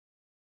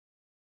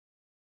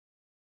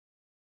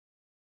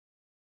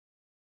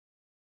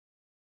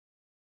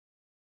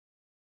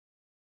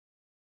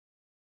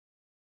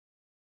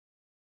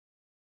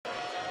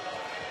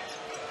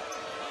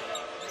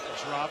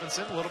Here's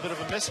Robinson, a little bit of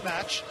a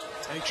mismatch,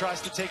 and he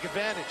tries to take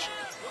advantage.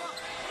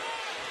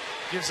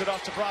 Gives it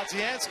off to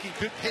Brodzianski.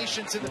 Good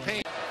patience in the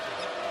paint.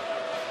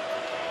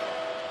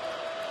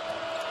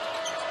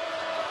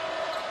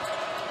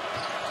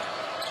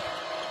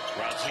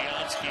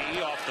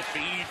 Brodzianski off the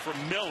feed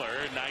from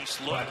Miller.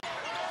 Nice look.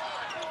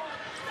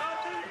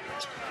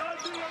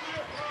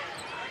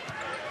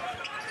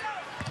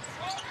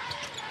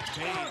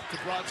 Payne to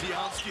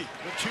Brodzianski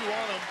with 2 on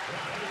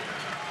him.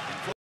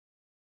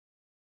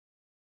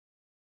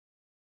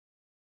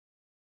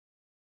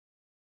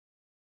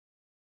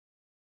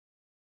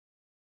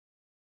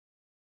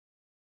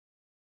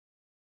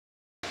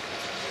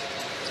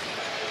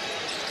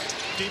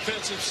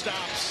 Defensive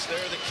stops, they're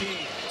the key.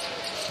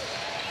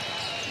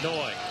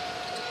 Noy.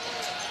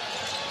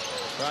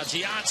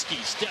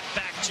 Brodzianski, step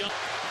back jump.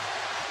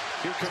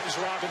 Here comes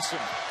Robinson.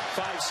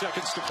 5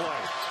 seconds to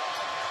play.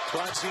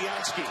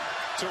 Brodzianski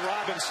to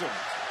Robinson.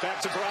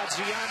 Back to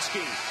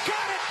Brodzianski.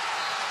 Got it!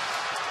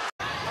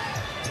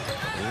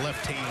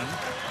 Left hand.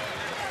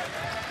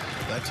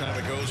 That time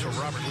it goes for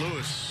Robert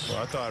Lewis.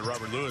 Well, I thought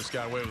Robert Lewis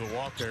got away with a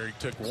walk there. He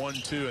took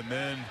 1-2 and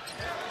then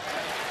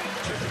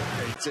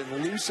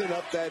and loosen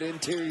up that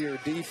interior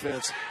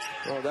defense.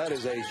 Oh, that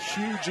is a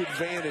huge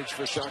advantage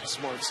for Shaka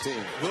Smart's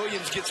team.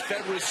 Williams gets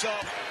Fedris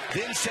up,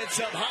 then sets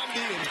up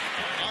Hamdi, and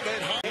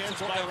Ahmed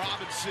Hands by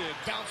Robinson.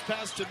 Bounce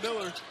pass to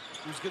Miller,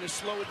 who's going to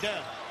slow it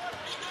down.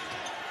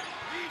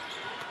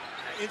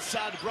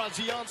 Inside to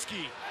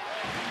Brodzianski.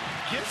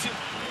 Gets it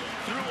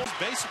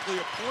through. basically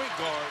a point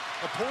guard,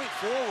 a point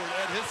forward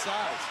at his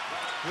size.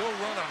 He'll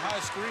run a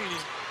high screen. He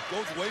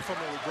goes away from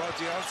it with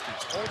Brodzianski.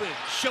 Hold it.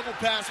 Shovel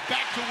pass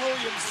back to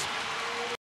Williams.